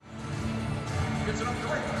It's an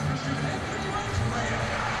upgrade for shooting MVP range player.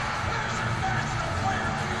 There's your national player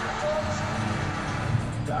of the year, folks.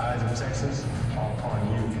 The eyes of Texas are upon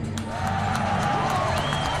you.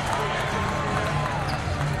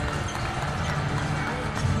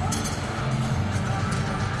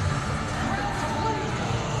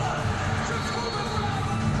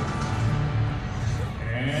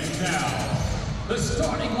 And now, the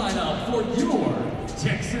starting lineup for your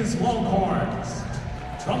Texas Longhorns.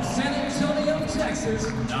 From San Antonio, Texas,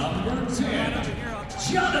 number 10,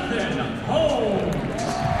 Jonathan Holmes.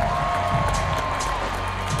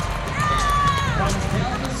 From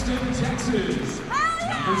Galveston, Texas,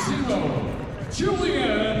 number 0,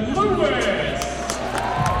 Julian Lewis.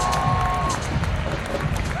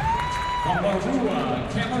 From Arua,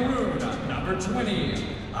 Cameroon, number 20,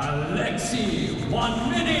 Alexi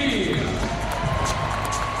Wanmini.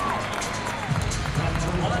 From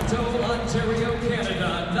Toronto, Ontario,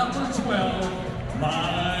 Canada, number 12,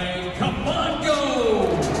 Mike Cabango.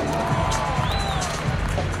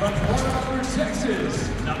 From Port Arthur, Texas,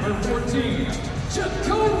 number 14,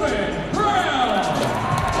 Jacobin Brown.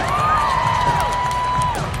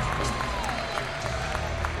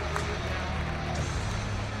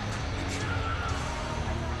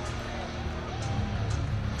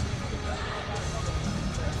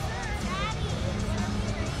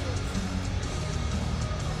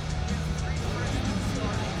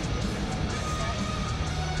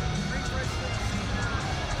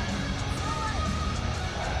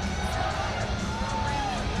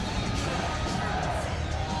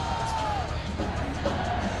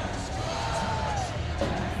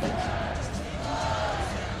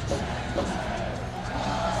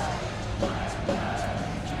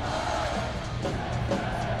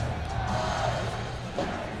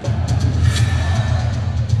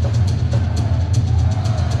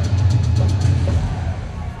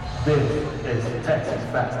 This is Texas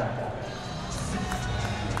basketball.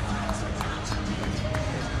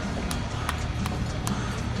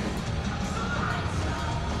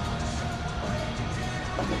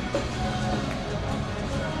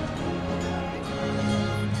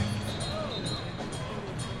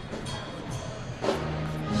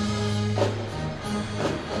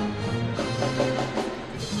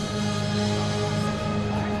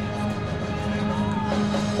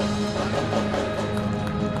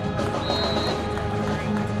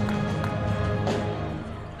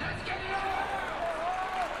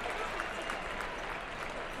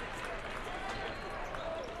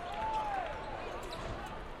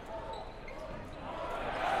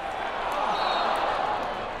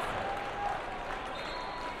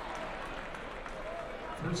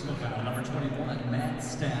 Personal foul, number 21, Matt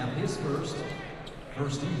Staff, his first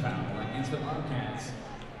team foul against the Bobcats.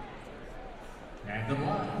 And the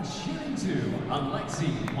line shooting to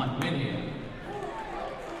Alexi Wanmini.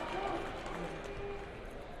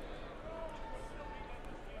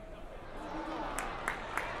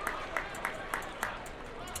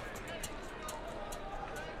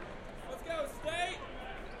 Let's go, State!